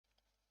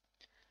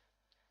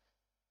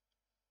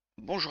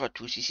Bonjour à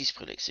tous, ici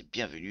Sprullex et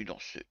bienvenue dans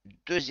ce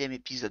deuxième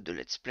épisode de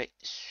Let's Play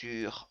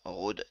sur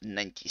Road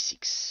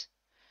 96.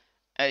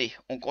 Allez,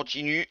 on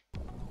continue.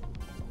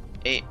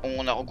 Et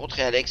on a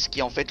rencontré Alex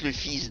qui est en fait le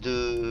fils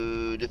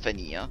de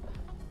Fanny, hein,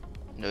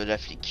 de la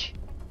flic.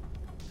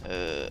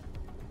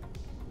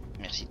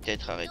 Merci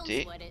d'être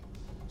arrêté.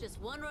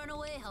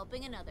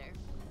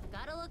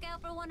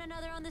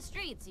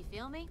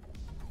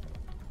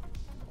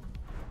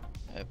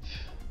 Hop.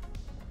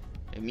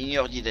 Le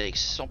mini-ordi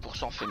d'Alex,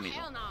 100% fait maison.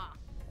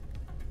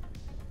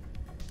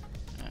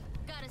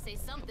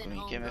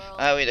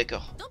 Ah oui,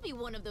 d'accord.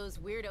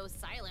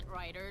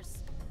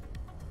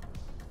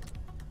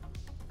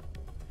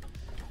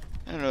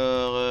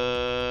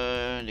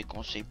 Alors, les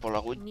conseils pour la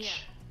route.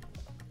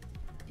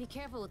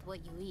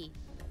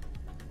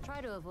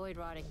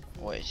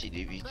 Ouais, essayer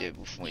d'éviter la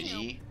bouffe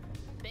moisie.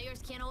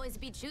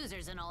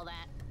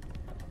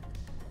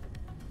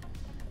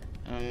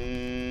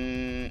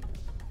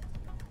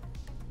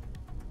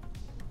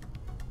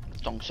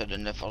 Tant que ça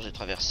donne la force de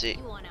traverser.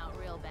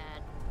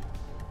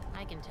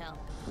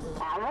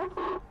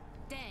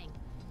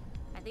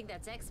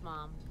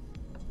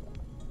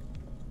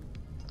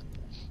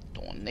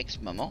 Ton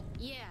ex-maman?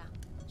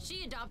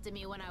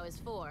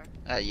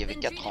 Ah, il y avait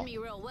 4 ans.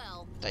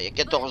 Ah, il y a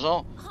 14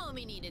 ans.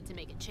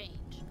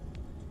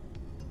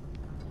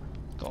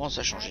 Comment ça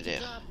a changé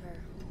d'air?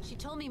 She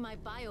told me my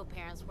bio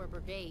parents were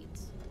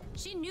brigades.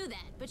 She knew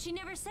that, but she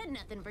never said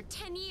nothing for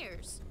 10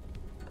 years.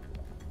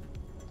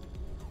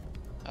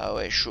 Ah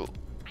ouais, chaud.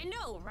 I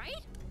know,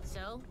 right?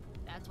 So,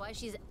 that's why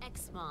she's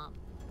ex-mom.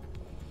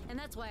 And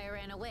that's why I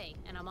ran away,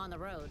 and I'm on the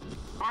road.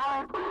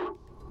 Alex?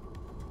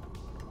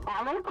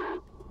 Alex?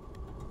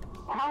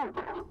 Help!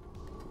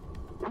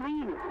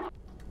 Please!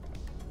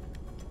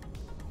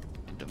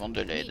 Demande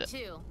de l'aide. Me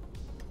too.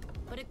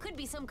 But it could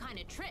be some kind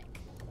of trick.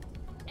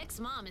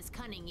 Ex-mom is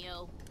cunning,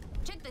 yo.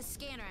 Check the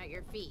scanner at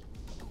your feet.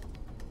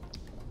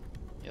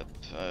 Hop,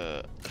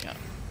 tiens,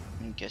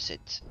 une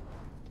cassette.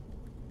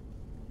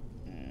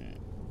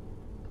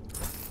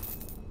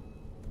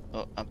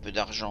 Oh, un peu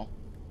d'argent.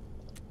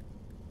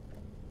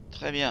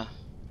 Très bien.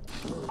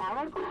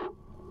 Alex?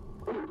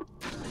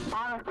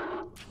 Alex?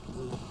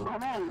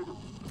 Come in.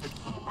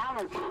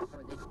 Alex?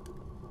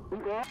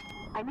 You there?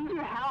 I need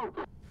your help.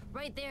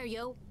 Right there,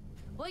 yo.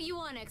 What you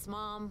want,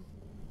 ex-mom?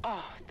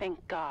 Oh,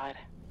 thank God.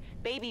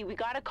 Baby, we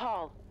got a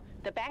call.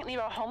 The bank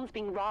near our home's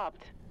being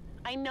robbed.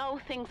 I know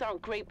things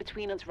aren't great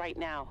between us right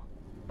now,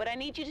 but I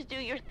need you to do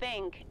your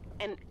thing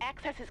and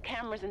access his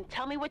cameras and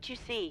tell me what you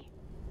see.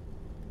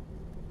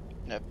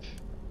 Hop.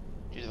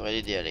 Tu devrais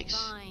l'aider, Alex.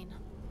 Fine.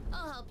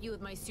 I'll help you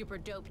with my super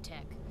dope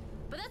tech.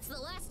 But that's the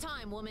last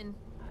time, woman.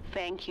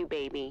 Thank you,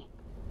 baby.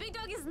 Big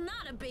Dog is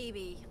not a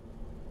baby.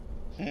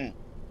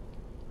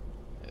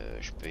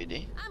 Je peux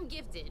aider? I'm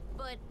gifted,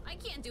 but I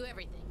can't do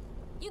everything.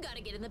 You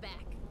gotta get in the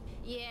back.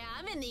 Yeah,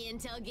 I'm in the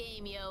intel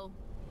game, yo.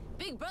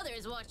 Big Brother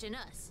is watching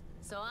us,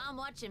 so I'm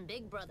watching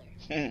Big Brother.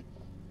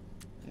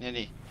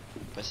 Allez,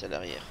 on passe à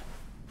l'arrière.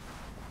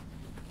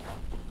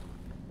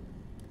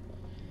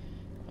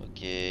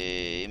 Ok,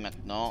 et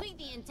maintenant. Tweak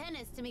the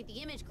antennas to make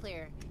the image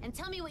clear, and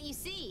tell me what you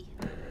see.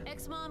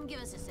 Ex-mom,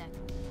 give us a sec.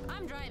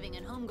 I'm driving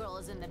and homegirl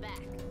is in the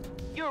back.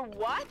 You're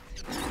what?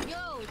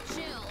 Yo,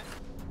 chill.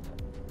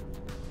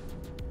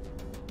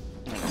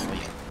 Alors,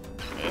 voyons.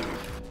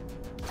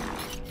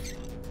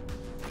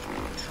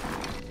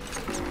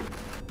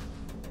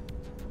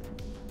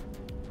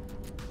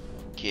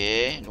 Ok,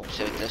 donc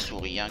c'est avec la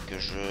souris hein, que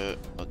je...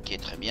 Ok,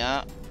 très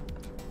bien.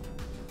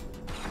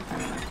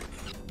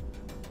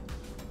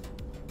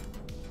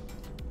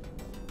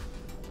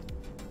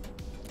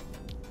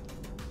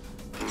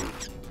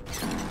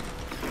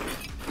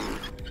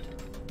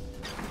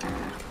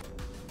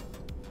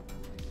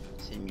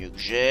 C'est mieux que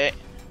j'ai.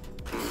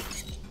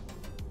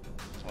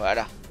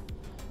 Voilà.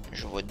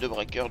 Je vois 2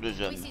 braqueurs, 2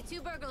 We hommes. see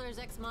 2 burglars,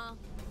 ex-mom.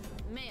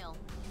 Male.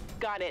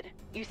 Got it.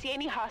 You see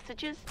any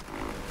hostages?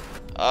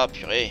 Ah,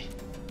 purée.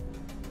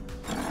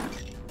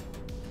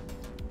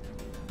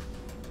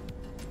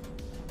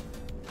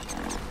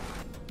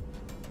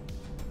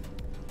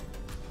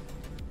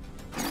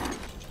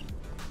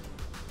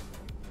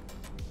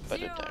 Pas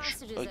Zero d'otage.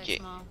 hostages, Ok.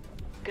 ex-mom.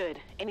 Good.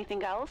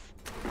 Anything else?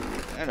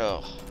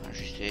 Alors,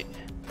 ajuster.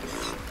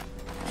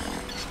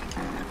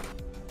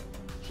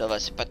 Ça va,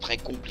 c'est pas très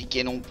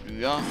compliqué non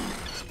plus, hein.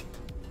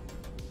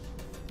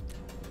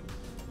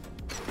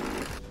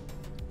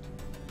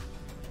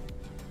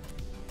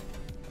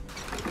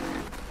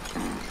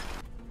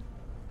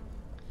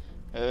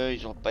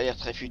 Ils ont pas l'air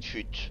très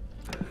fut-fut.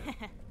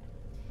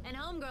 And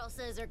homegirl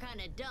says they're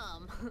kind of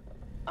dumb.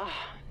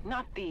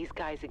 Not these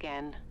guys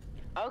again.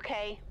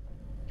 Okay.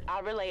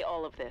 I'll relay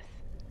all of this.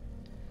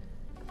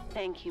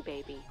 Thank you,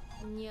 baby.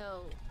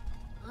 Yo,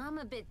 I'm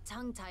a bit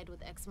tongue-tied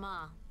with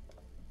ex-ma.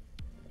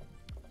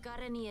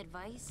 Got any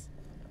advice?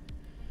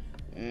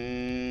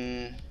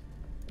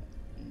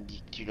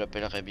 Dis que tu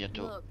l'appellerais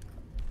bientôt. Look,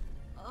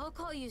 I'll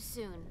call you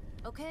soon,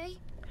 okay?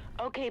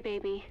 Okay,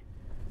 baby.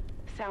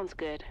 Sounds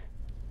good.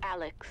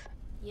 Alex,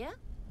 Yeah?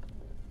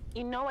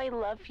 you know I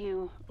love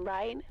you,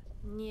 right?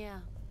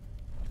 Yeah.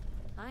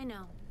 I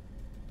know.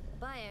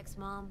 Bye,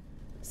 ex-mom.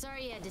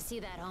 Sorry you had to see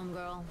that,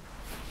 homegirl.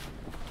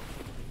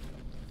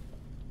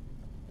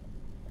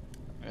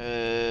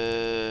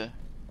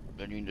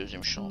 Donne-lui une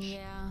deuxième chance.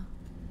 Yeah,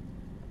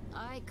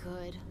 I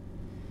could.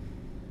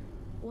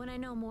 When I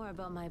know more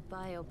about my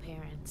bio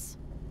parents.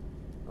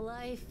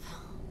 Life,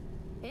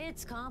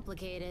 it's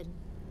complicated.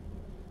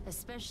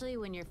 Especially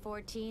when you're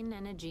 14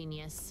 and a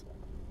genius.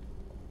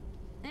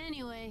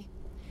 Anyway,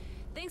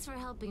 thanks for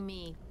helping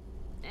me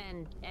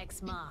and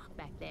ex-ma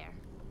back there.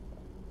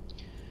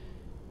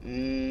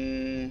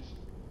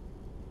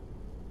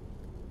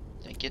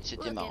 T'inquiète,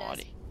 c'était Look marrant, at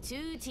us, allez.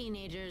 2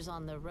 teenagers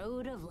on the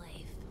road of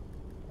life.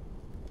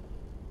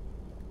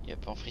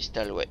 Yep, en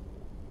freestyle, ouais.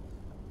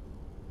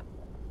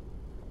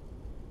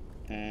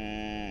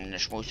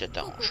 Lâche-moi où ça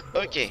t'arrange.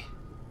 Ok.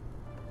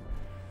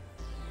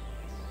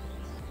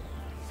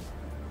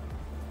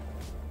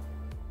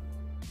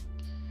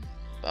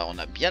 Bah, on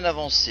a bien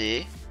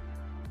avancé.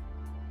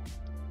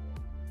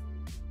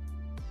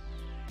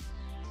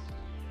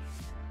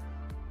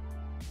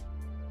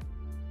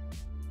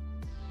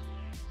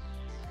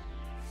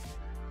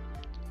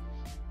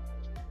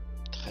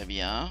 Très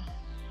bien.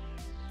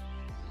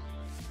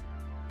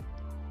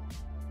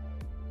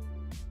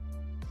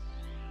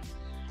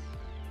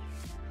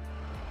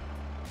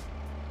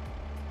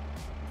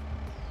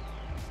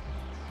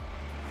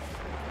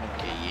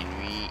 Ok, il est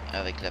nuit.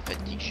 Avec la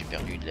fatigue, j'ai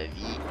perdu de la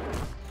vie.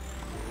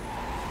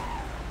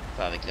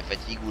 Enfin, avec la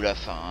fatigue ou la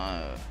faim.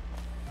 Hein,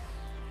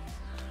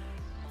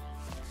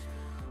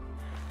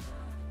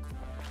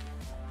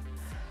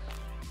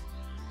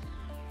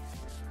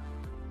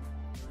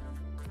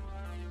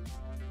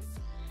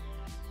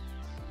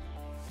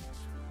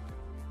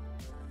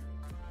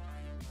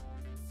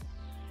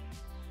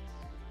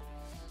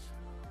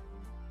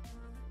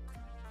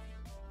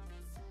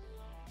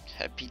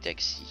 Happy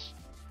Taxi.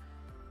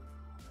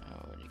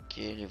 Ok,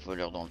 les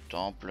voleurs dans le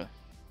temple.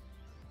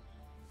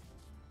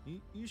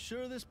 You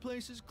sure this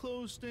place is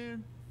closed,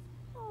 Stan?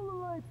 All the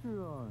lights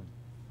are on.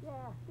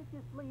 Yeah, it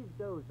just leaves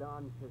those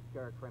on to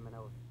scare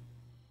criminals.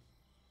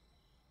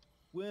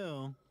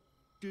 Well,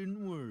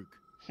 didn't work.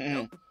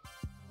 Vous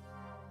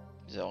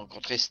avez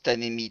rencontré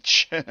Stan et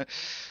Mitch.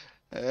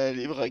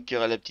 Les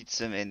braqueurs à la petite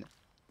semaine.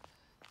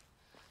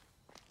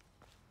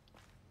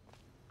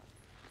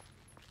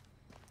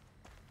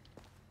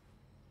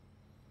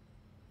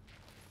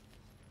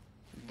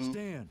 Bouh.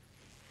 Stan,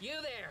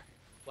 You there!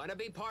 Wanna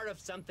be part of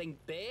something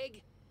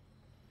big?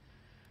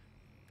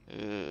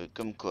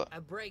 Comme quoi?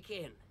 A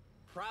break-in.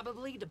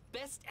 Probably the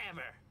best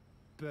ever.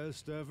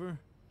 best ever?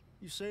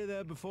 You say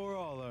that before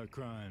all our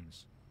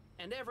crimes.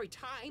 And every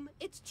time,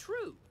 it's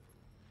true.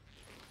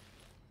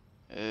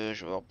 Je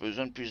vais avoir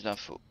besoin de plus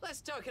d'infos.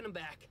 Let's talk in the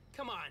back.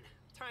 Come on.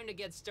 Time to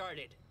get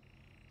started.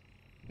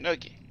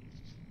 Ok.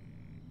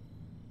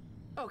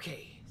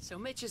 Okay, so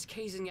Mitch is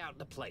casing out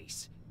the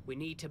place. We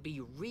need to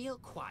be real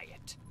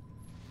quiet.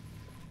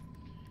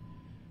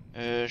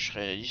 Je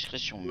serai à la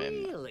discrétion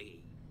même.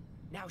 Really?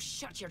 Now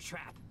shut your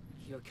trap.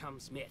 Here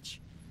comes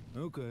Mitch.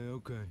 Okay,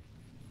 okay.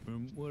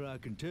 From what I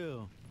can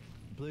tell,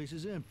 the place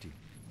is empty.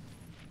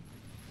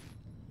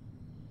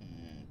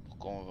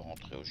 Pourquoi on veut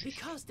rentrer au juste?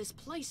 Because this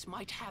place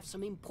might have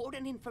some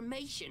important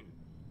information.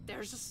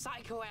 There's a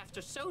psycho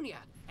after Sonia,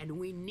 and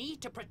we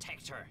need to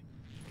protect her.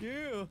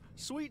 Yeah,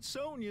 sweet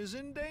Sonia's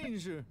in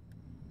danger.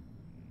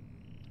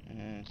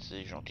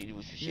 C'est gentil de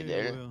vous soucier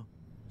Yeah, d'elle. well,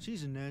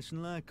 she's a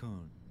national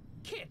icon.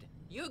 Kid,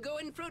 you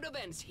going through the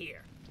vents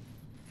here.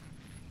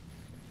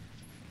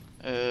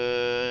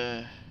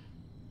 Je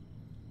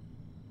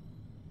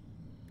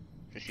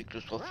suis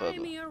Cry claustrophobe.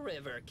 me a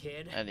river,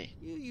 kid. Allez.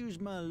 You use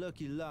my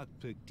lucky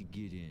lockpick to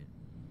get in.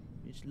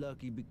 It's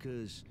lucky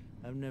because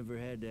I've never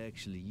had to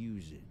actually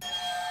use it.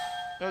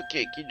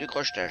 Ok, kit de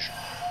crochetage.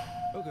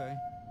 Okay,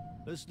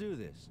 let's do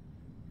this.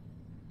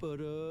 But,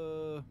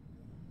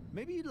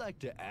 maybe you'd like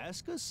to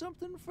ask us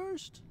something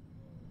first?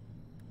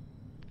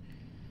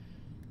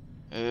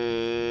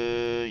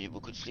 Il y a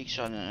beaucoup de flics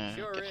sur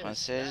Sure is.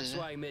 96. That's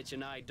why Mitch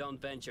and I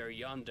don't venture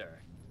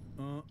yonder.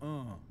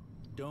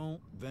 Don't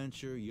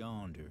venture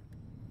yonder.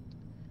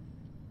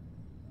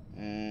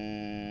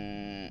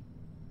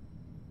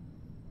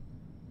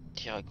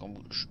 Tir à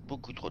cambouche,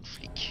 beaucoup trop de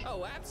flics.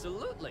 Oh,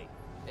 absolutely.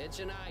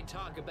 Mitch and I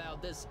talk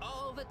about this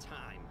all the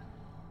time.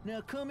 Now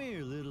come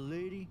here, little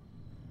lady.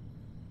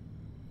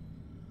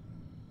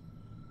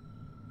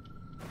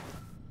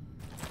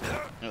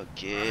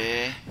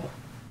 Ok.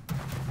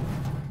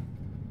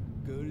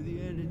 Go to the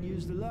end and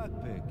use the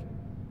lockpick.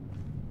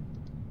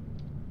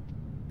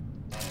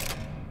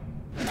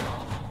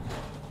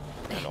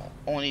 Alors,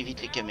 on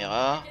évite les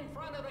caméras. In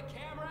front of the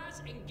cameras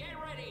and get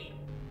ready.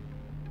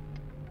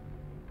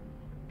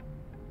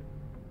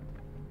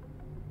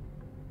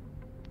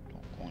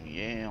 Donc on y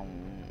est,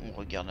 on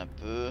regarde un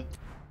peu.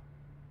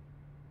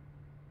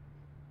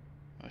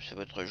 C'est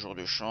votre jour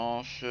de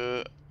chance.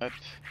 Hop.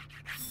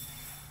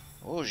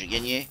 Oh, j'ai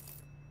gagné.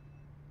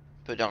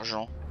 Peu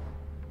d'argent.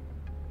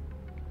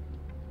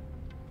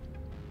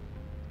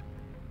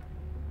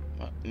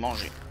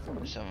 Manger.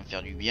 Ça va me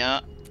faire du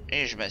bien.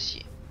 Et je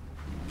m'assieds.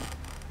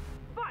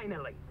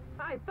 Finally!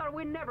 I thought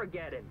we'd never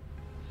get him.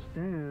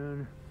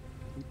 Stan,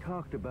 we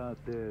talked about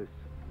this.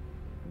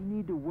 You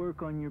need to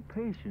work on your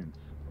patience.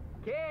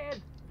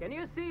 Kids, can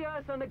you see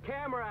us on the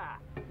camera?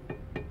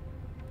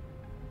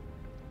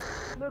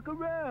 Look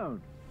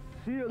around.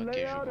 See a Ok,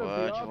 layout je of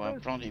the vois un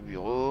office? plan des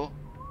bureaux.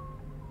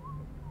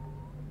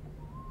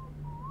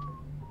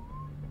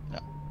 Là.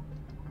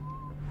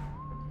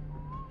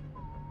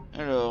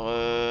 Alors,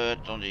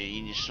 attendez,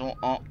 ils sont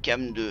en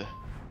cam 2.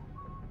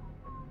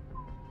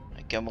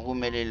 La cam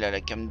room elle est là,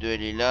 la cam 2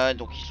 elle est là,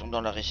 donc ils sont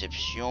dans la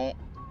réception.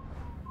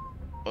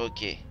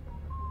 Ok.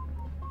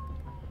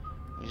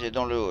 Vous êtes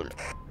dans le hall.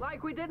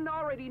 Like we didn't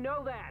already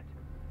know that.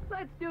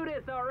 Let's do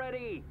this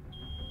already.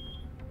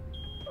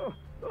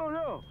 Oh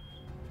no!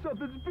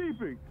 Something's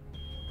beeping!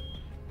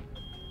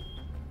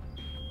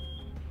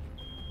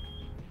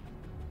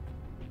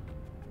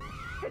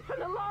 It's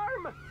an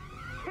alarm!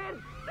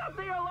 Kid, stop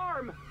the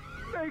alarm!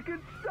 Make it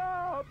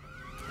stop!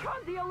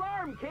 Cut the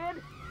alarm,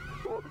 kid!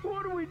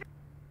 What do we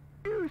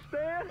do,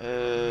 Stan?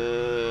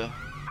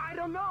 I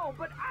don't know,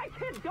 but I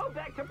can't go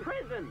back to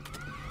prison!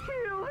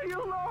 Kill the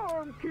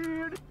alarm,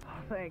 kid!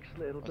 Thanks,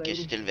 little Ok, baby.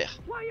 c'était le vert.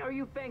 Why are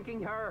you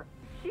thanking her?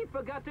 She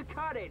forgot to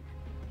cut it!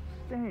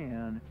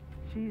 Stan,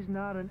 she's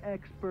not an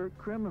expert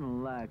criminal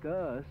like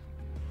us.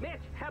 Mitch,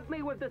 help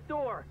me with the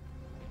door!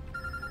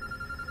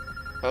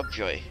 Hop,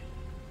 purée.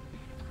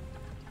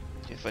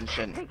 Téléphone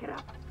sonne. Pick it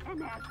up,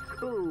 and that's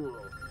cool!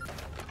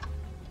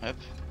 Hop.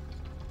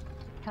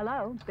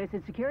 Hello, this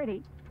is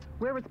security.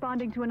 We're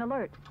responding to an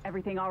alert.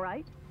 Everything all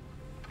right?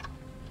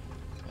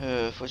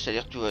 Faut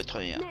salir, tout va très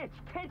bien. Mitch,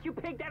 can't you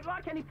pick that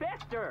lock any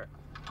faster?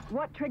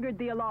 What triggered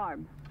the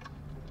alarm?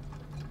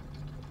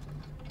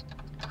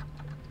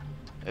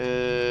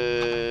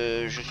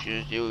 Je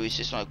suis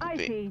OVC sans la I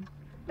couper. see.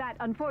 That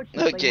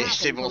unfortunately Ok, happens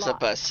c'est bon, a ça lot.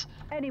 passe.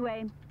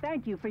 Anyway,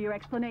 thank you for your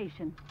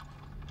explanation.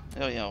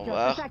 De rien, au Just a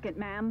revoir. second,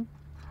 ma'am.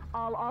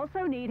 I'll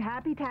also need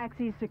Happy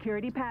Taxi's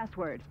security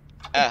password.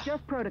 Ah, It's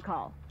just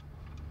protocol.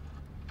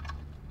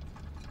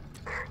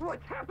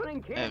 What's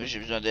happening, kid? j'ai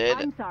besoin d'aide.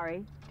 I'm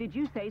sorry. Did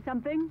you say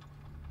something?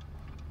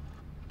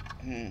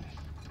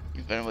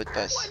 Il pas le mot de What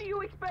passe. do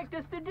you expect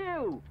us to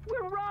do?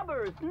 We're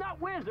robbers, not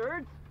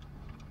wizards.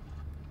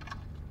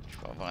 Je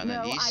peux avoir un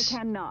No, I indice.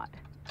 cannot.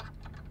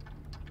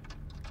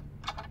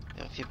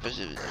 Vérifier poste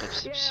de Yeah,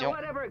 réception.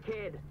 whatever,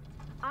 kid.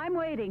 I'm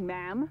waiting,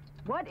 ma'am.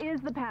 What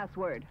is the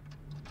password?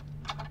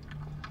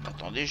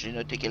 Attendez, je l'ai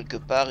noté quelque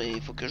part et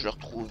il faut que je le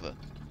retrouve.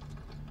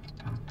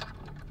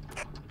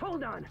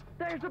 Hold on.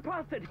 There's a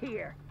post-it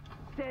here.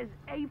 Says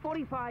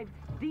A45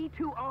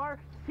 D2R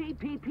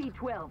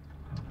CPP12.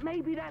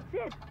 Maybe that's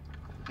it.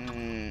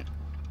 Hmm.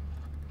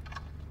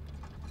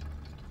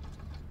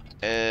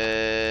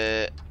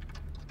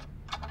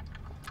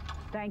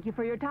 Thank you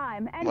for your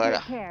time and Voilà.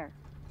 take care.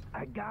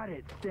 I got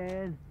it,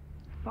 Stan.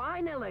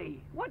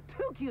 Finally. What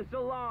took you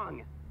so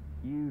long?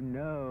 You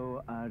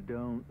know I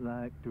don't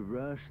like to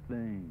rush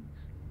things.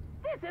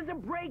 This is a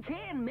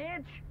break-in,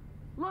 Mitch.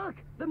 Look,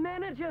 the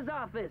manager's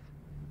office.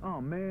 Oh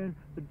man,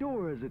 the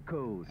door has a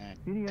code.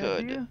 Any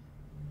Code. idea?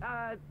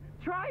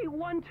 Try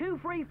 1, 2,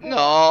 3, 4.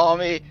 Non,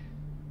 mais...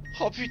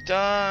 Oh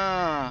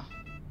putain!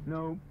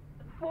 No.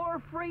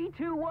 4, 3,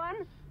 2, 1.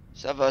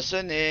 Ça va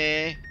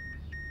sonner.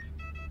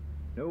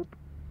 Nope.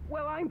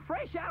 Well, I'm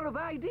fresh out of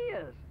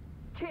ideas.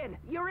 Kid,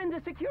 you're in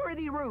the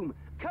security room.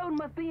 Code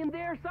must be in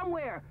there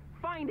somewhere.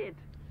 Find it.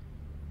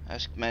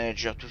 Ask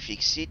manager to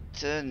fix it.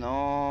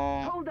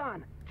 Non. Hold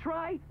on.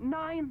 Try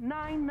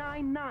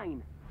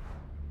 9999.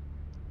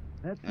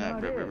 That's Ah,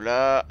 not bla bla it.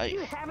 bla. Aïe.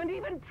 You haven't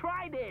even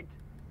tried it.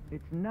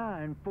 It's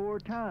 9 4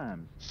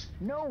 times.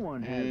 No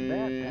one has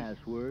that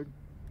password.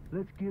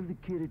 Let's give the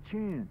kid a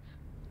chance.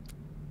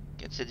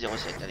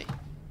 4707, allez.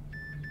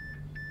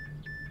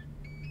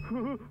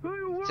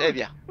 Hey, C'est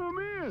bien. I'm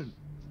in.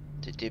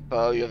 C'était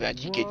pas, il y avait un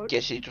ticket de What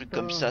caisse et des trucs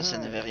comme the ça, ça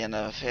heck? n'avait rien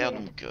à faire,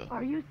 Kid, donc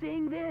Are you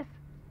seeing this?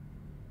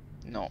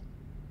 non.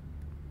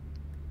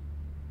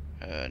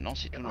 Non,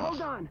 c'est tout Hold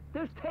noir. on.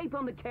 There's tape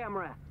on the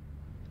camera.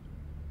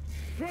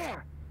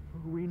 There.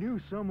 We knew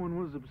someone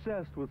was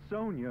obsessed with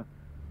Sonia,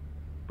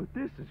 but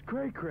this is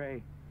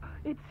cray-cray.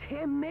 It's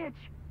him, Mitch.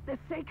 The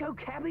Seiko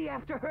cabbie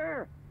after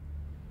her.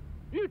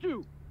 You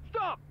two,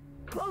 stop!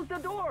 Close the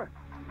door.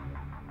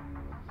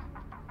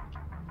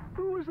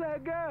 Who was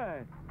that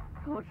guy?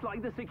 Looks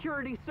like the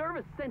security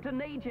service sent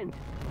an agent.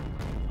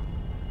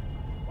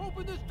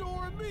 Open this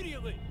door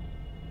immediately!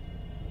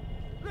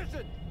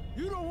 Listen,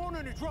 you don't want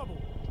any trouble.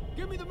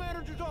 Give me the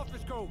manager's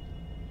office code.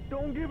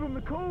 Don't give him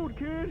the code,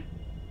 kid.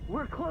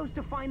 We're close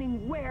to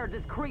finding where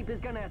this creep is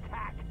gonna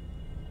attack.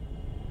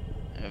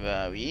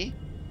 Bah oui.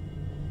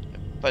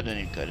 Pas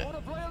donné le code. Want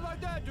to play it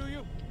like that, do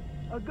you?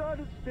 I got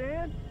it,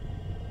 Stan.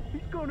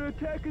 He's gonna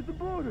attack at the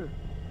border.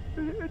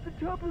 At the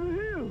top of the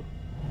hill.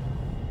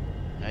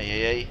 Aïe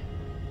aïe aïe.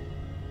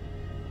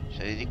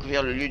 J'avais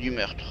découvert le lieu du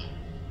meurtre.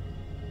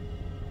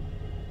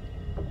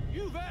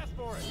 You've asked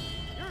for it.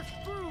 You're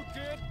screwed,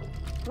 kid.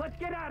 Let's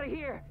get out of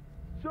here.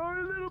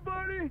 Sorry, little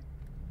buddy.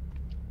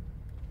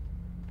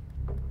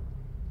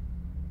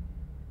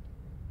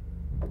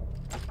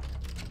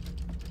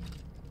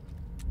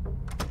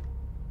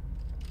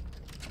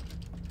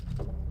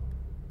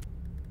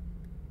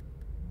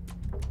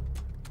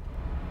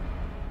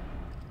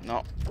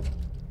 Non.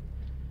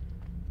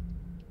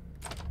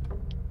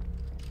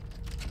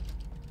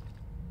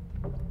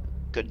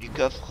 Code du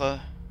coffre.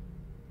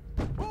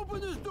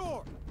 Open this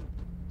door.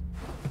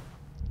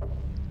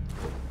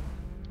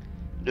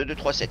 2, 2,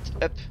 3, 7.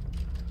 Hop.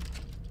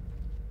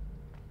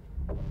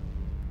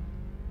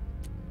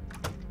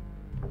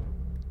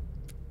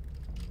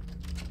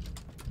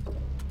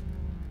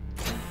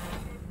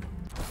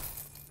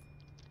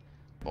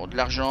 Bon, de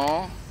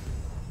l'argent.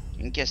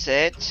 Une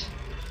cassette.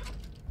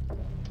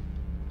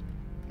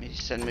 Mais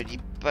ça ne me dit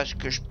pas ce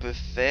que je peux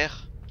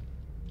faire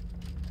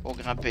pour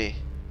grimper.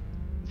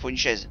 Il faut une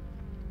chaise.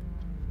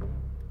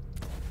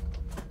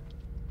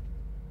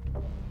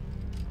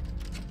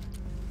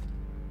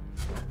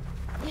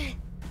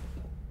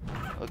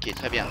 Ok,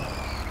 très bien.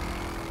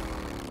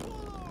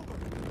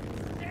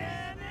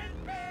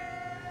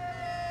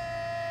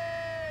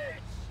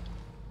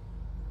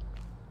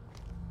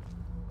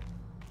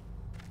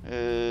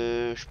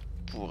 Je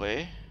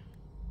pourrais,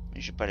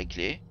 mais j'ai pas les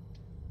clés.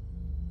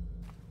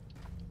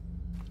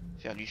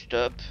 Faire du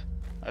stop,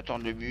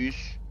 attendre le bus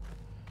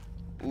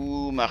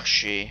ou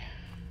marcher.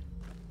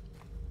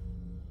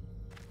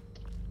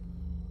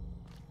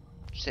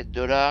 7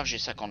 $, j'ai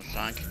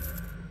 55.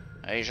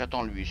 Allez,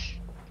 j'attends le bus.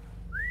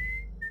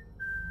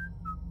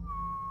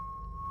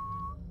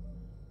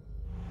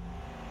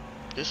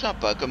 C'est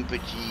sympa comme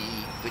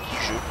petit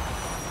jeu.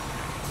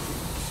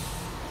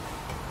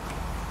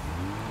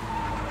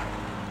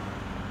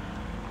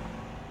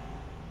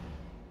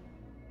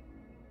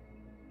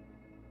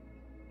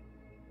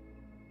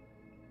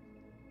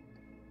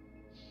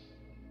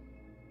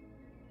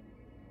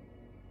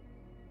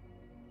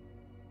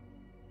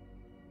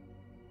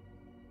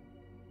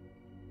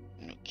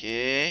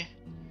 Ok.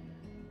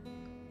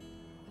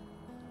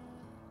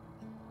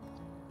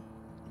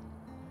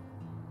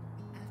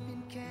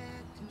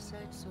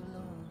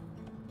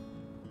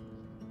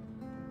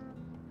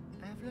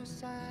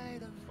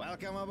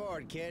 Welcome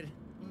aboard, kid.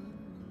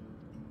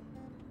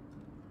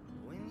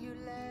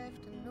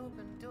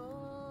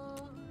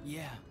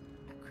 Yeah.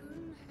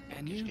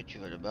 And Qu'est-ce you? que tu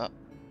vas là-bas?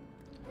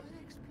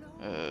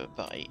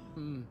 Pareil.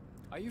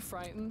 Are you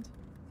frightened?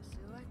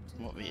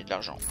 Bon, mais il y a de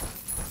l'argent.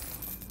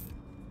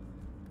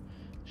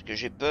 Parce que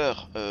j'ai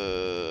peur,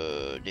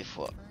 des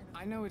fois.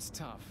 I know it's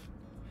tough,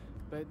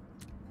 but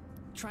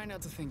try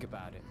not to think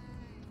about it.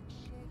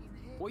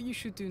 What you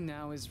should do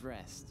now is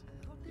rest,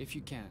 if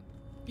you can.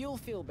 You'll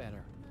feel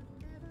better.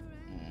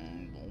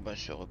 Bon, bah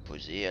se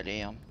reposer,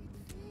 allez. Hein.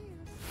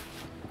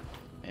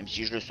 Même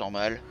si je le sens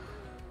mal.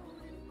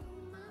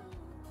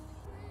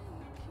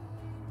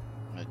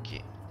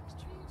 Ok.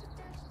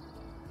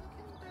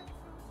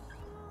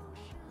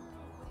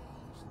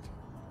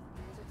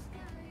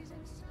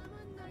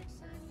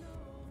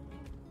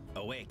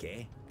 Awake,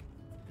 eh?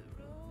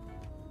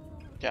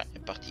 Tiens,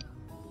 c'est parti.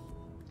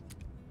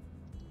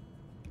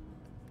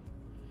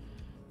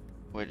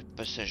 Où est le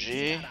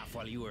passager?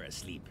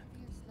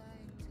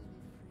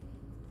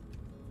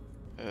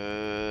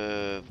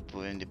 Vous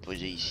pouvez me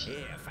déposer ici.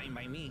 Yeah, fine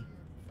by me.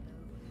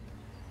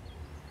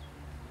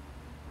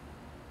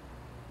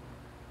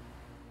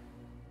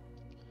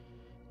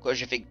 Quoi,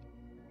 j'ai fait...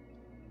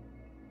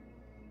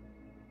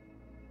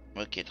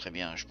 Ok, très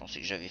bien. Je pensais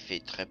que j'avais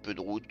fait très peu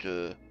de route.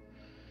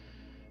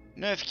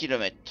 9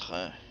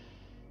 km.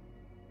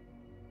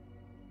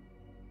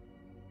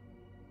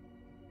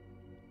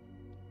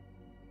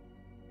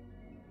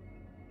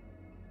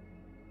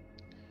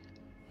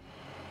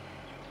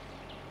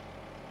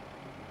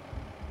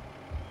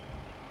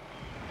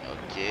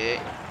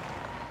 Ok.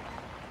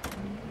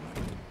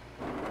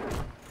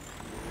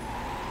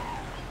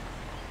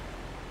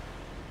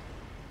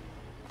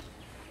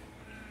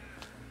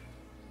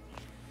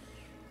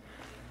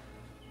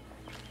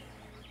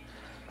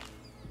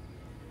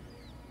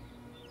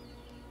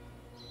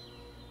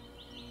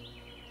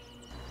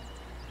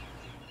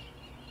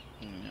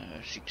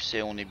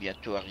 Succès, on est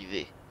bientôt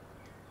arrivé.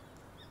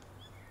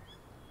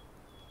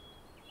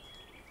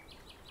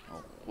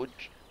 En route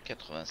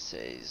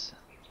 96.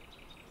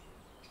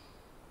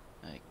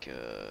 Avec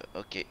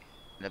ok,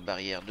 la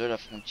barrière de la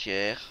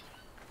frontière.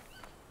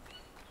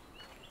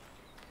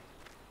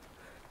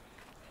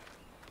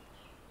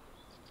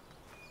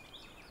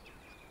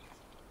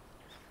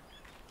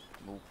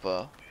 Ou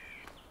pas.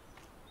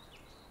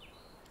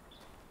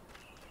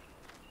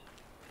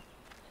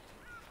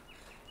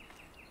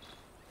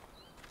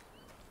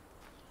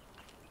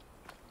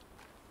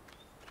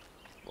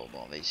 Bon,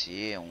 on va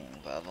essayer, on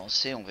va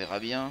avancer, on verra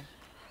bien.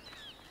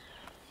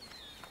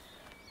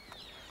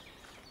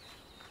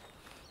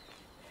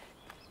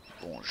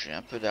 Bon, j'ai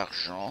un peu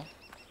d'argent.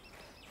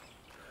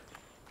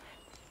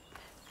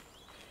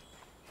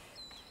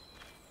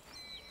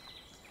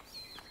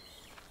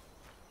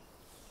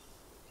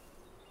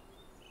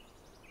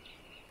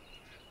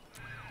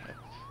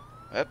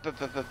 Hop,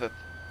 hop, hop, hop, hop.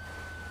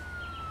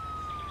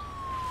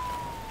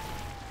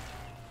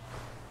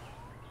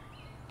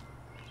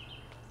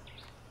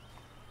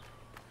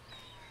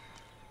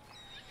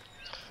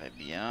 Très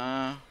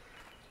bien.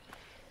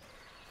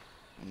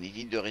 On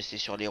évite de rester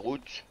sur les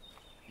routes.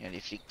 Il y a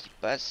les flics qui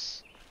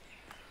passent.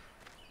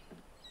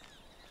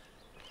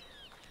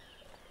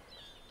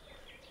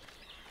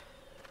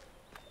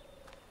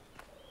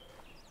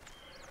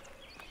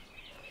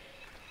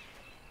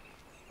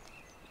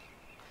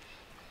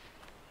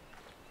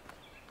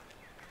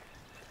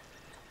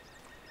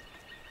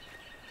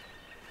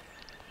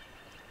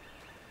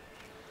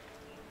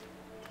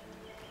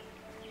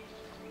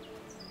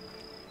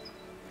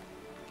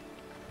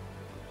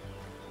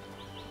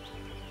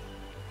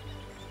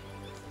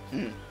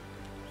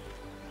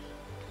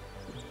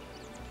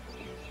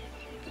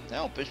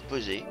 Là, on peut se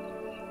poser.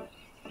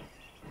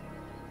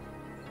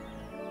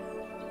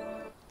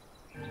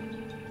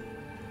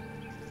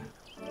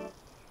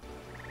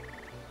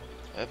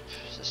 Hop,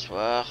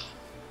 s'asseoir.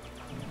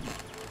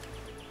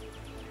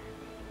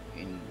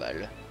 Une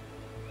balle.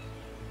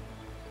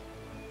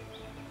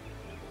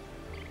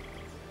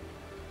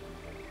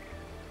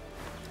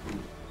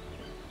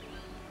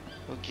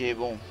 Ok,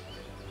 bon.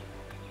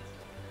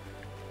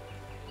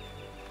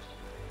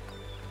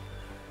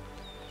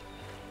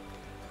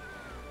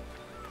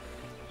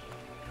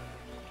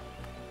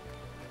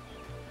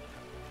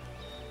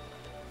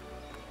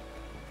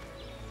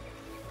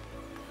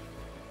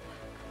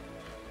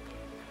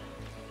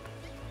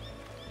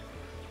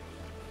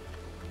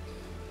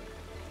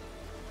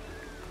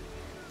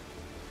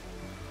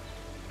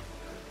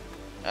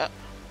 Ah.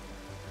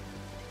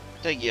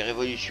 Tag et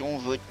révolution,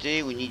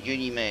 voter ou ni Dieu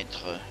ni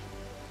maître.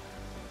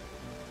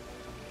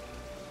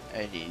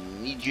 Allez,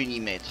 ni Dieu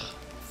ni maître.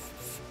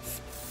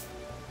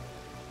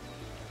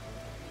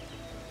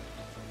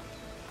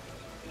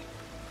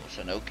 Bon,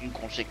 ça n'a aucune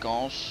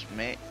conséquence,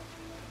 mais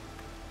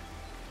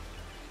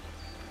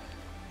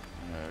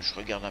je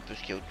regarde un peu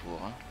ce qu'il y a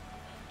autour. Hein.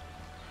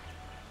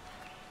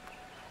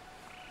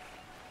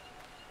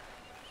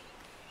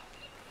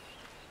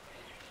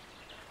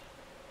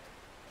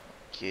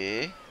 Ok,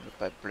 le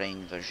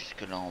pipeline va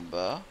jusque là en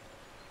bas.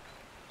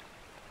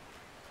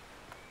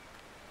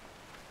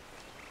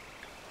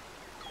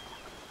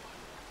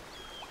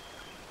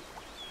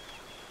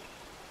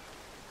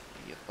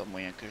 Il n'y a pas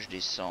moyen que je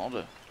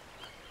descende.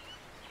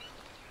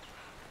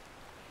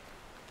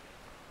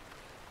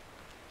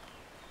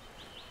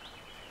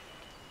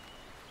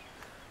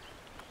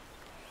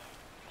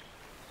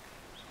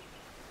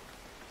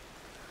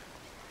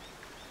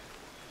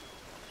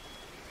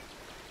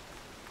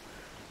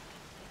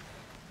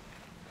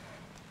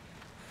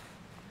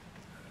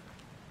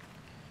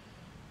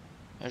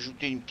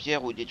 Ajouter une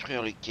pierre ou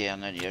détruire le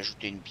cairn. Allez,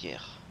 ajouter une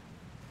pierre.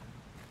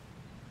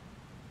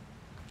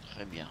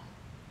 Très bien.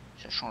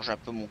 Ça change un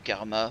peu mon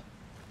karma.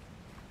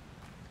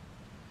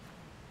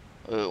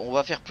 On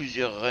va faire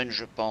plusieurs runs,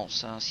 je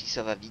pense, hein, si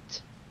ça va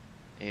vite.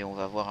 Et on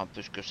va voir un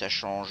peu ce que ça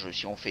change.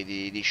 Si on fait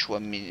des choix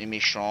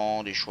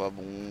méchants, des choix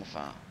bons,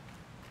 enfin...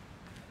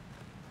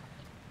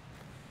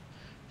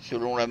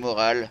 selon la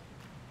morale.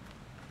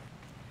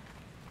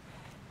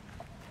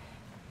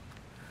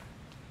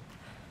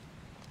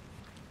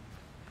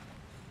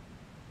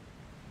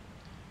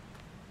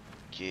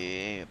 Ok,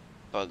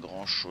 pas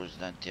grand chose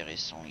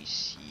d'intéressant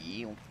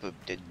ici. On peut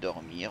peut-être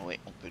dormir. Oui,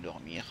 on peut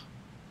dormir.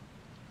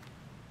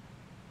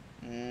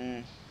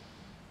 Non,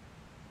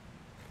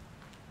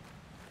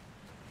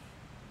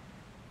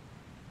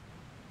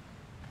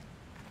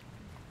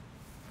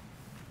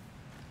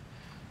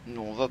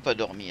 on va pas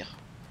dormir.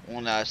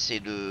 On a assez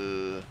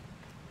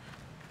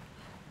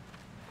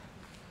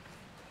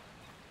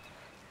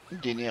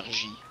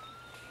d'énergie.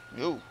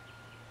 Oh.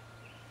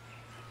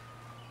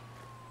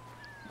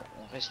 Bon,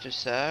 on reste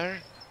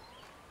sage.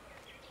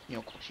 Et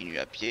on continue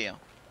à pied. Hein.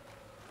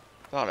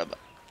 Par là-bas.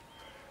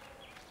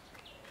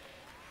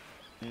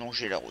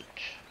 Longer la route.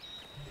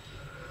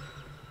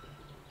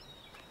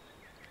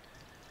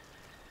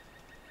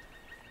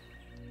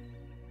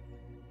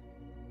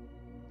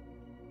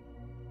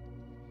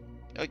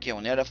 Ok,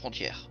 on est à la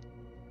frontière.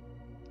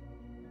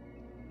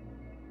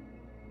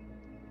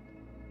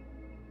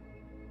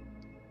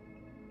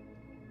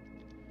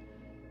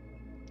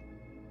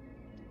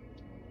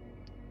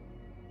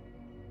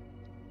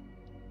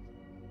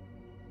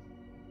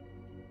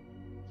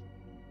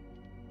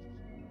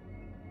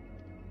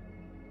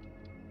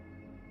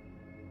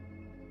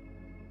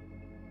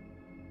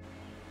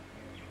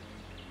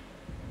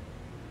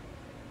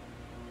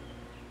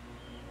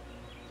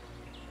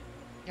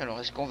 Alors,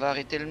 est-ce qu'on va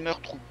arrêter le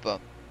meurtre ou pas?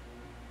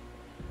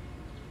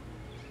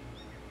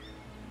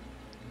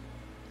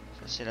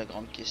 Ça, c'est la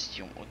grande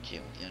question. Ok,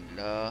 on vient de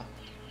là.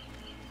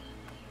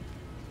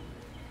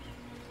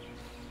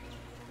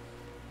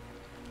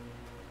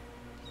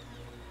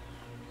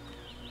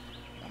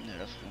 On est à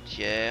la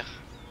frontière.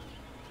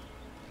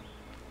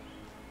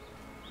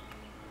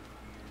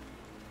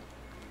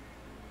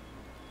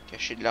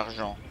 Cacher de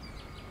l'argent.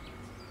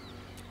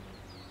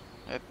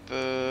 Hop,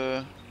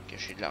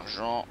 cacher de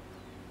l'argent.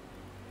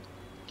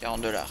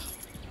 40 $.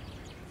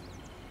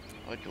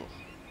 Retour.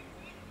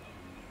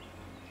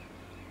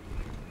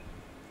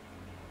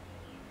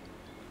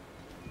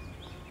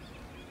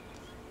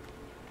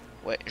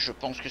 Ouais, je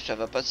pense que ça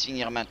va pas se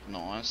finir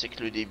maintenant, hein, c'est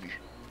que le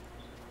début.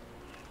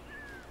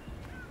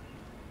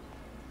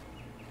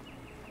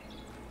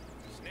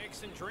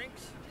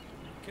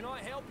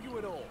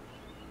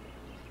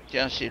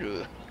 Tiens, c'est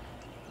le...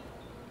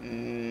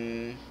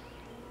 Vous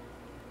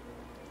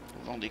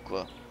vendez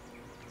quoi?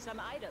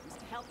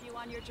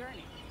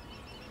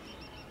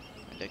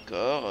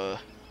 D'accord,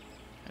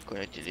 à quoi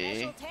la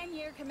télé?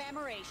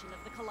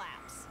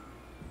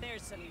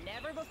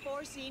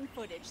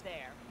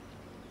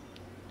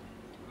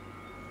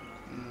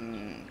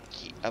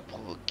 Qui a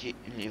provoqué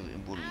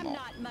l'éboulement?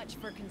 I'm not much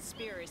for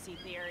conspiracy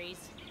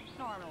theories,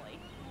 normally.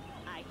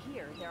 I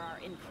hear there are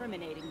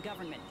incriminating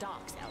government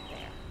docs out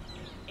there.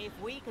 If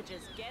we could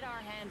just get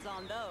our hands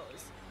on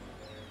those.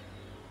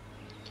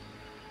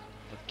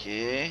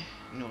 Ok,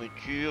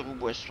 nourriture ou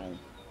boisson.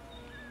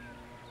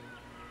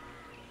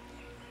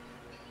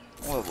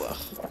 On va voir.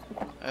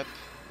 Hop,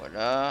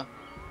 voilà.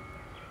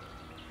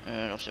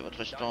 Alors c'est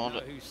votre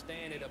stand.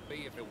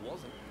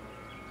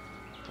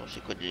 Pour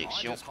c'est quoi de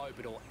l'élection?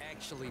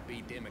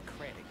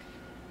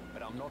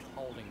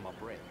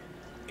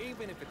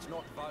 Even if it's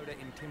not voter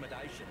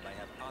intimidation, they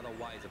have other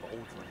ways of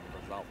altering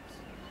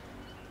results.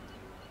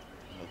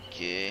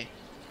 Ok.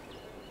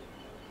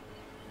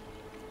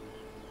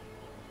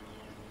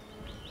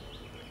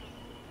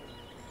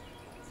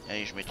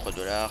 Allez, je mets 3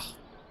 $.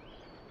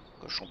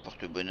 Cochon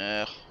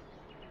porte-bonheur.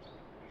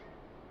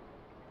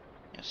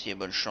 Merci et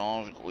bonne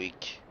chance,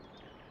 Gruik.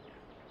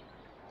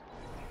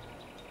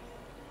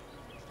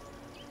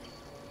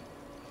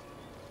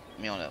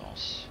 Mais on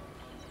avance.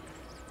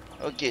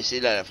 Ok, c'est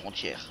là la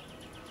frontière.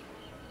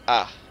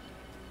 Ah.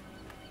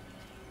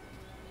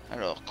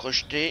 Alors,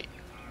 crocheter.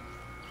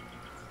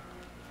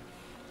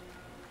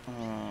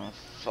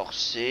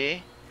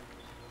 Forcer.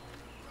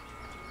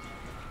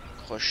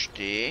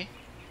 Crocheter.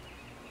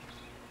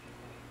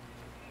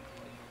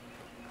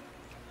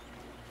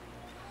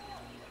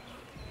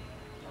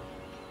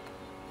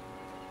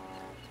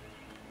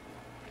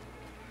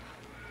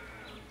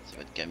 C'est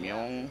votre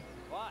camion. Vous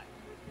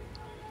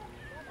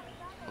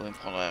pouvez me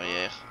prendre à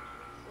l'arrière.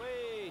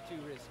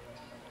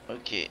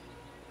 Ok.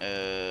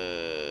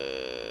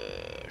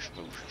 Je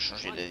peux vous faire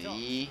changer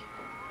d'avis.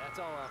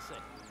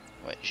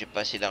 Ouais, j'ai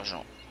pas assez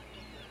d'argent.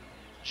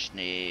 Je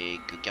n'ai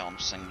que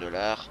 45 $.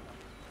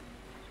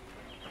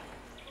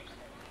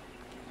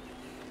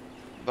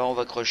 Bah on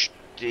va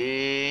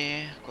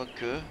crocheter.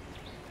 Quoique.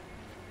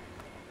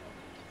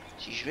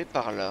 Si je vais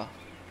par là.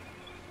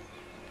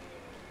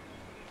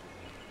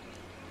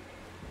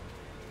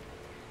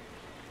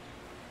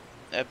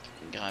 Hop,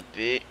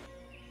 grimper.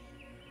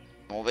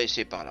 Bon, on va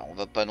essayer par là. On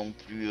va pas non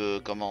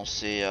plus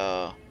commencer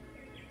à...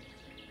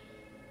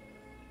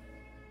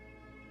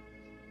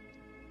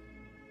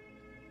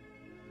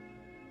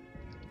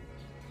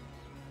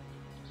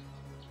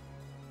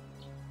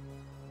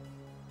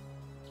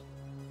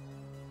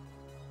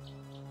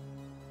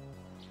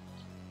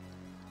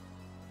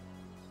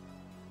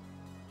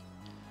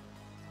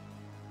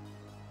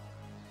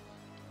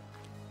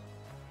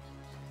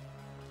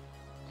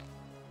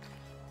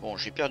 Bon,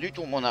 j'ai perdu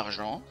tout mon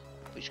argent,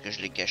 puisque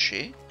je l'ai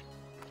caché.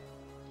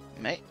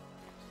 Mais,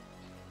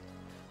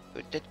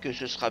 peut-être que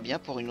ce sera bien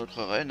pour une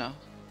autre run. Hein.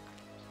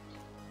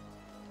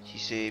 Si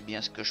c'est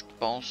bien ce que je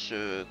pense,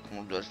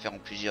 qu'on doit le faire en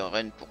plusieurs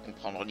runs pour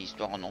comprendre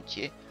l'histoire en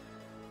entier.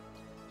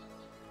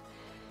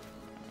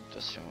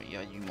 Attention, il y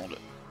a du monde.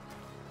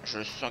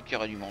 Je sens qu'il y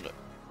aura du monde.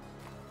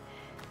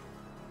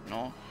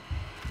 Non?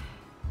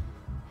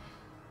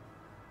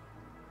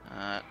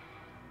 Ah.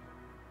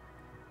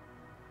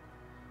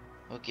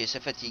 Ok, ça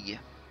fatigue.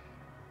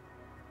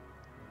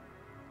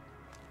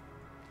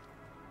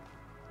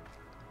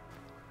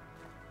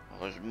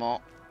 Heureusement,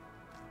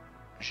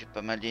 j'ai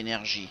pas mal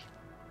d'énergie.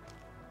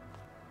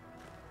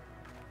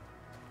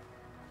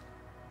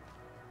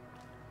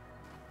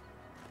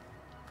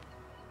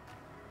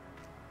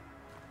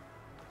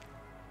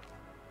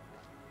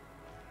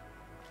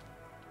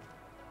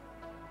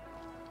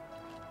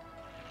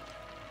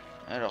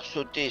 Alors,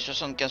 sauter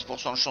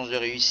 75% de chance de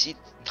réussite,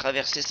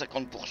 traverser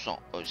 50%.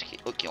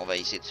 Ok, on va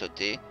essayer de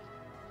sauter.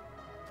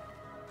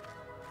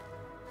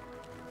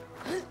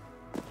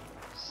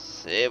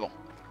 C'est bon.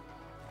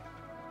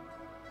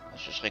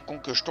 Ce serait con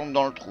que je tombe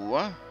dans le trou,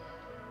 hein.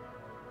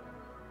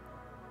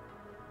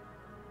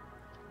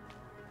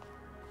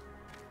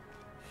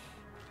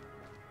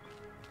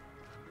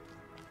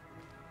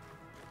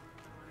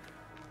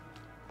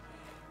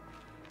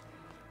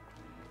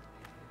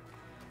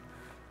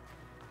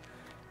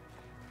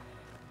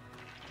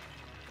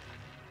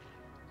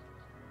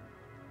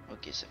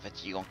 Ok, ça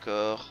fatigue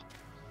encore.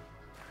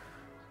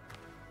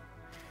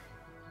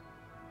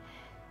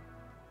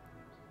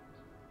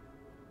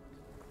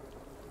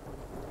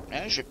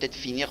 Hein, je vais peut-être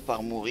finir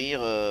par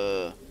mourir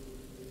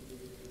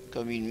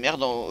comme une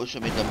merde au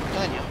sommet de la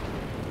montagne.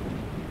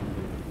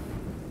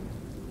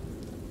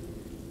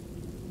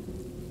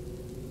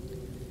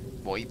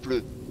 Bon, il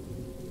pleut.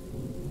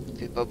 Il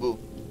fait pas beau.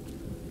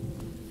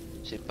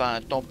 C'est pas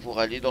un temps pour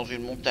aller dans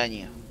une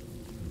montagne.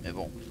 Mais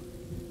bon,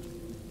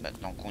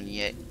 maintenant qu'on y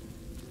est.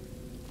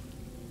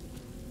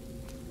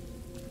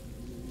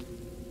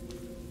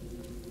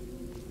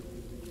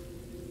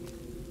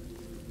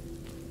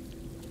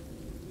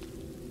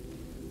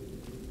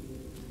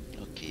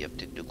 Ok, il y a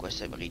peut-être de quoi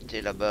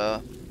s'abriter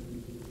là-bas.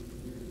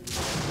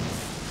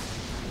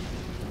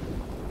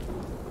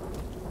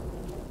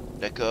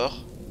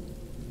 D'accord.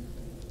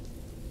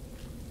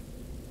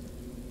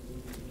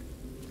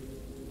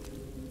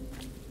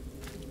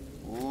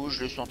 Ouh,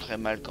 je le sens très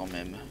mal quand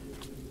même.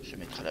 Je vais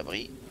mettre à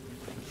l'abri.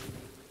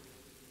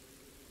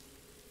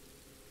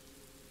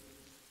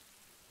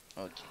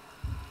 Ok.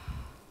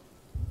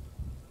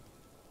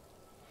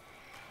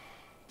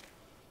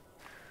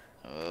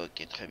 Ok.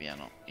 Ok, très bien,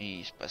 non.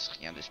 Il se passe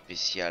rien de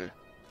spécial.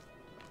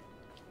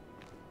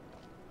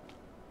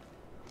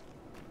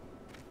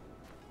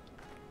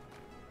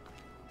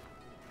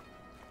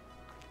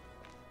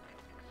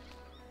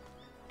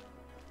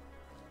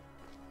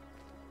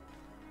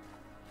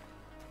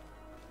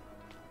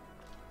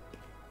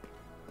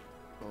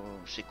 Oh,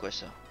 c'est quoi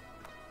ça?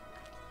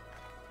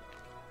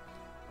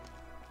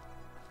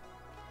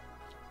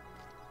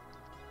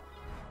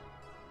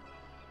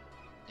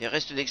 Des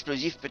restes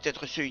d'explosifs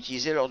peut-être ceux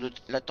utilisés lors de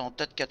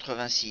l'attentat de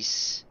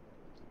 86.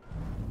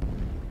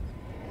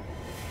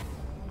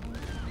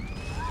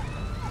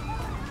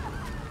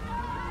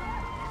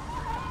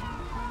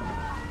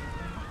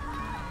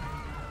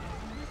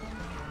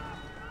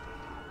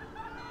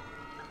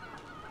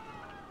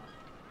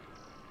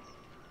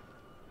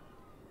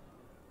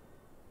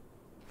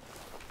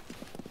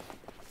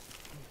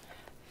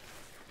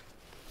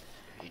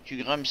 Et tu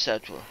grimpes ça,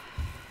 toi?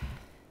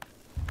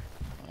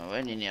 Ah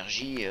ouais,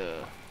 l'énergie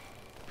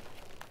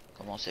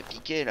commence à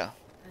piquer là.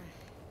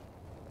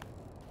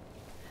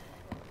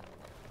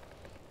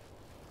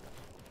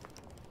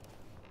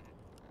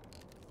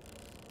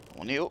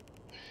 On est haut.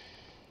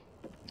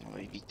 On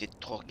va éviter de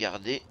trop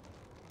regarder.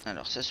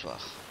 Alors, s'asseoir.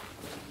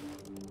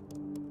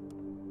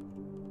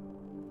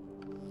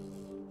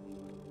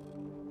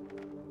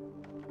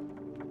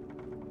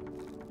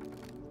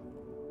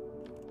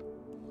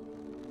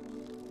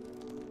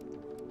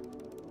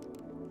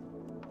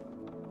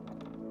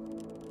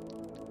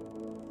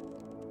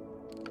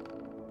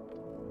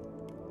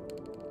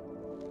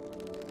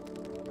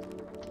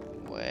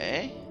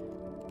 Ouais.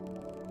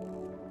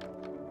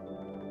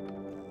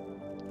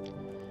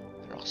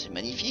 Alors c'est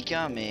magnifique,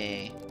 hein,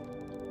 mais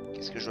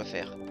qu'est-ce que je dois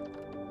faire?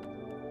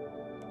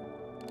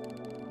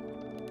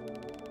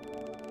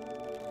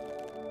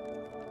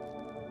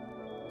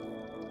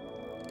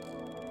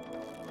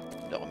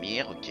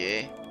 Dormir, ok.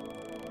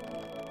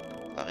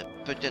 On va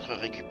peut-être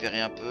récupérer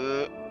un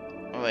peu.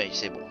 Ouais,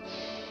 c'est bon.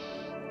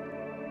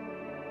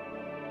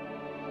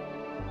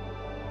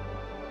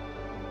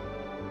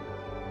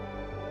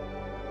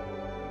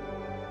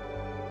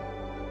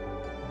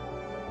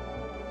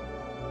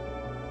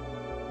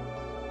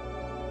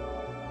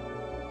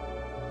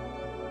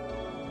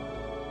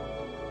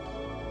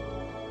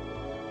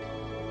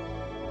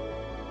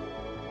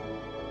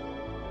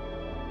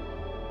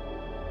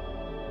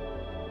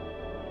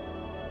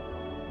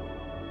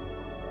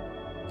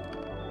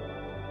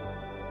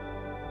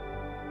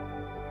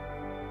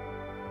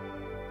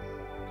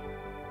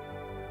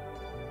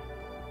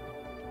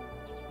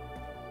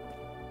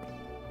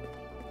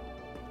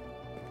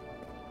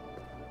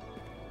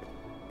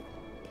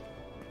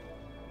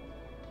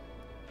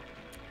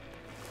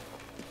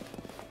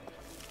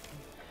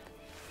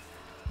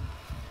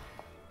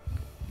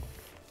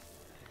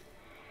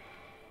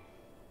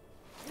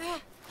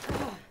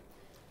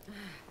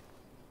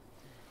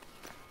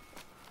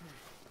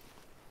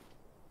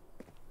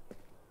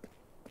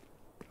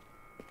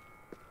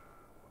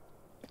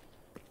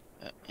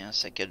 Et un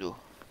sac à dos.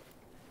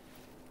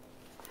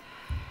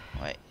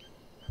 Ouais.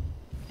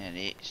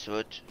 Allez,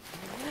 saute.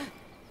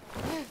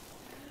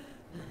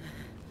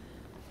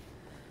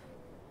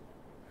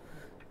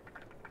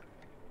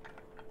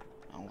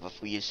 On va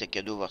fouiller le sac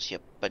à dos, voir s'il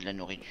n'y a pas de la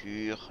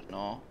nourriture.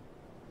 Non,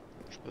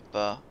 je peux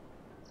pas.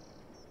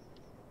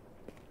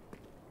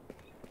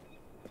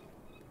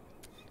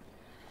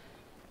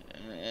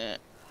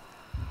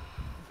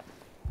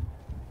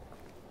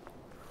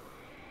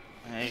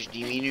 Ouais, je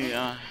diminue,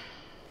 hein.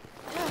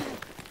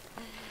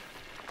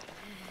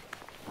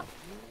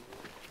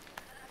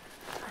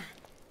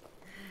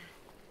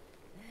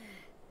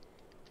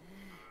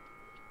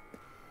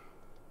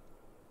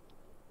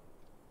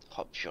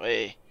 Oh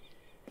purée.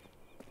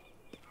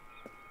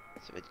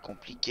 Ça va être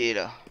compliqué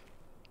là.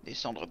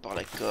 Descendre par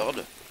la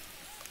corde.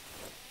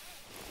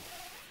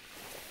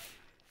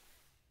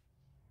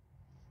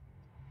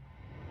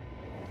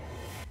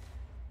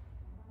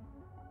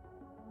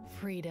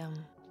 Freedom.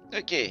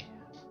 Ok.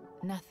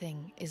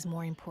 Nothing is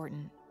more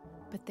important,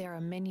 but there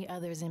are many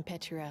others in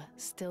Petra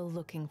still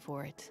looking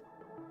for it.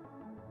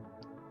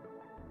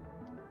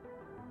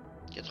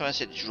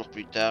 87 jours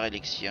plus tard,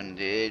 élection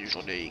day, le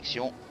jour de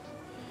l'élection.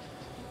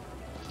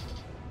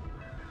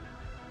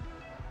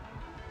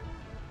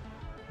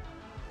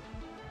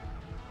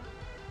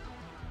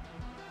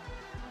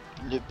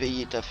 Le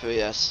pays est à feu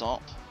et à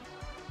sang.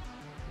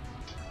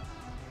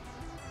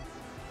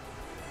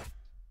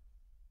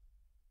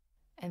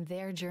 And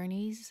their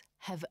journeys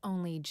have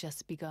only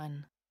just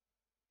begun.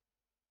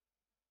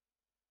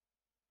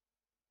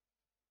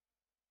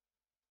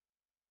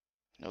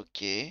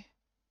 Ok.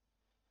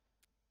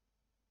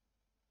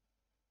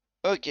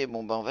 Ok,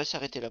 bon bah on va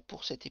s'arrêter là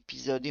pour cet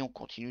épisode et on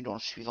continue dans le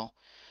suivant.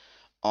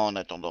 En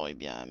attendant, eh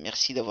bien,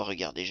 merci d'avoir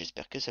regardé,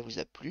 j'espère que ça vous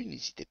a plu.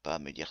 N'hésitez pas à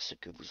me dire ce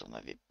que vous en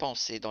avez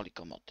pensé dans les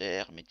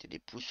commentaires. Mettez des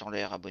pouces en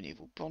l'air,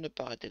 abonnez-vous pour ne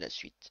pas rater la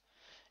suite.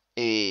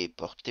 Et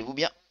portez-vous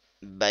bien.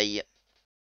 Bye.